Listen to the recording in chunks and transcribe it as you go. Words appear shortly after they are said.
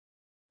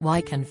Why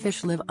can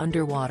fish live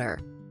underwater?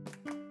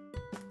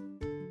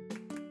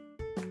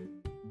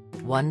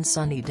 One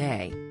sunny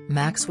day,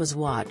 Max was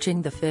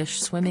watching the fish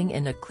swimming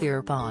in a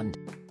clear pond.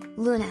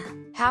 Luna,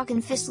 how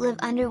can fish live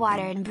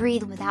underwater and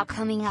breathe without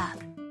coming up?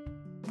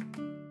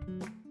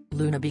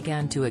 Luna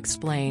began to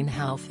explain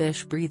how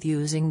fish breathe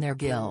using their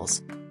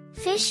gills.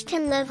 Fish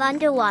can live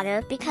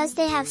underwater because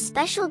they have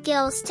special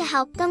gills to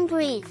help them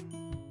breathe.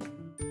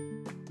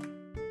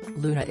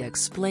 Luna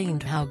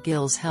explained how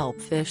gills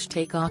help fish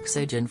take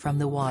oxygen from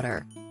the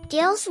water.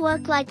 Gills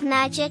work like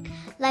magic,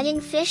 letting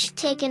fish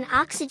take in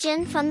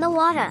oxygen from the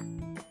water.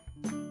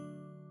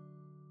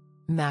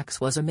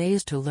 Max was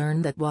amazed to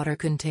learn that water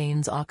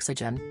contains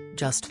oxygen,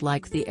 just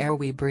like the air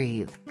we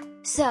breathe.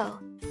 So,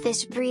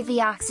 fish breathe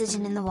the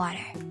oxygen in the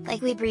water,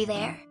 like we breathe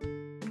air?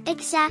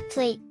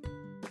 Exactly.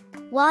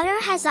 Water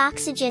has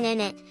oxygen in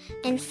it,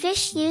 and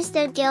fish use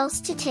their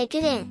gills to take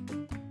it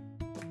in.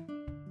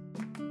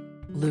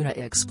 Luna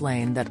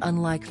explained that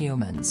unlike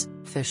humans,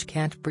 fish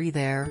can't breathe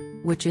air,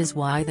 which is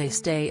why they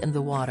stay in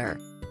the water.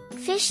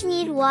 Fish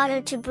need water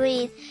to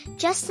breathe,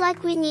 just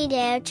like we need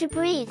air to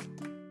breathe.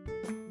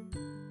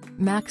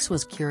 Max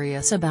was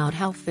curious about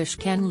how fish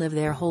can live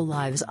their whole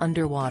lives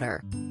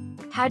underwater.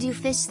 How do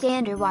fish stay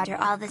underwater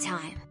all the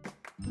time?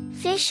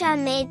 Fish are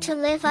made to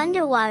live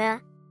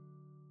underwater.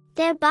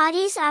 Their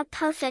bodies are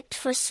perfect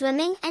for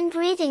swimming and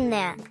breathing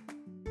there.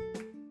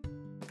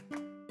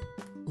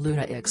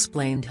 Luna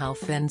explained how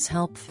fins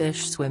help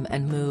fish swim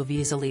and move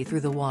easily through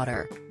the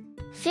water.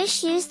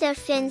 Fish use their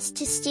fins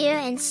to steer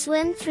and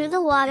swim through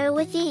the water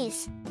with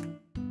ease.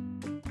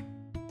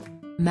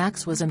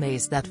 Max was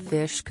amazed that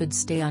fish could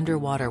stay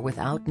underwater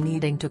without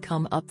needing to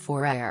come up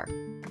for air.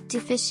 Do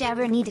fish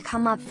ever need to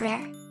come up for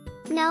air?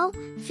 No,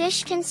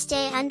 fish can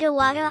stay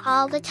underwater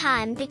all the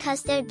time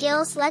because their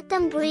gills let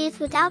them breathe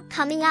without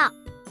coming up.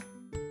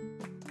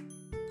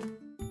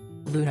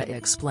 Luna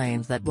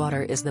explained that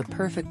water is the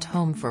perfect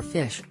home for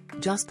fish,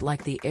 just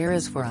like the air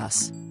is for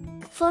us.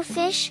 For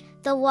fish,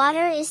 the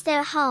water is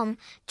their home,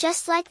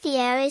 just like the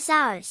air is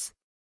ours.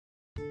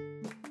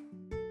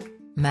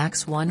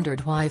 Max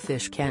wondered why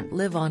fish can't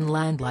live on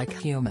land like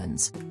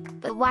humans.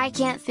 But why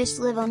can't fish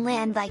live on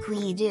land like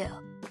we do?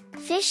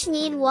 Fish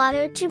need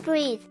water to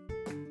breathe.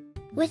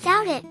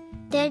 Without it,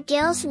 their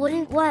gills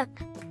wouldn't work.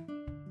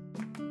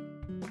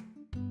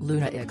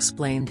 Luna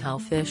explained how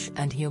fish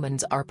and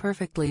humans are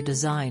perfectly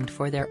designed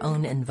for their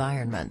own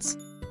environments.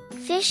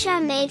 Fish are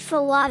made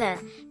for water,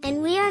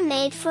 and we are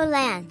made for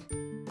land.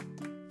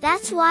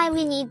 That's why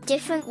we need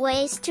different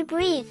ways to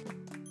breathe.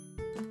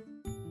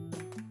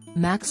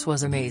 Max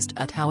was amazed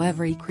at how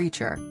every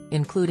creature,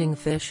 including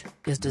fish,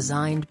 is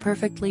designed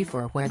perfectly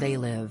for where they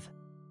live.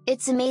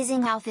 It's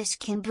amazing how fish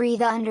can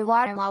breathe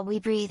underwater while we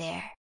breathe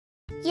air.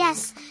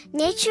 Yes,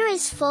 nature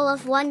is full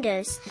of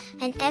wonders,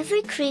 and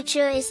every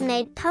creature is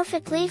made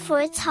perfectly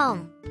for its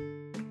home.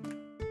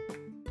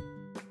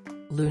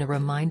 Luna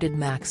reminded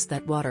Max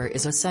that water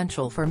is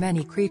essential for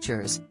many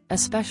creatures,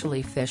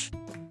 especially fish.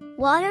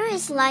 Water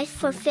is life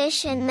for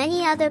fish and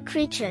many other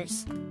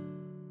creatures.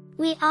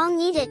 We all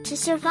need it to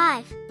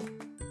survive.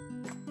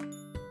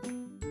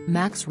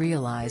 Max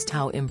realized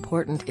how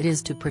important it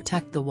is to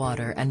protect the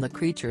water and the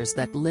creatures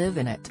that live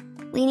in it.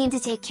 We need to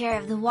take care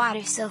of the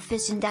water so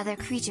fish and other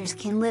creatures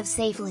can live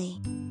safely.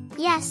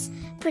 Yes,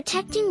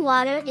 protecting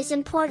water is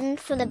important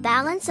for the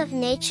balance of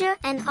nature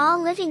and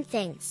all living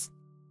things.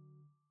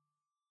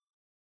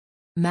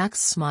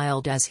 Max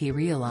smiled as he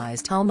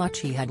realized how much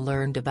he had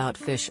learned about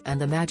fish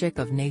and the magic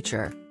of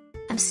nature.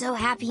 I'm so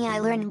happy I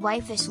learned why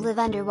fish live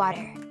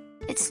underwater.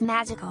 It's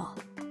magical.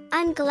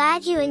 I'm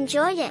glad you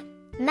enjoyed it,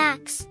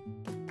 Max.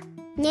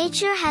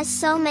 Nature has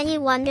so many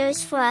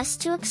wonders for us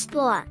to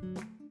explore.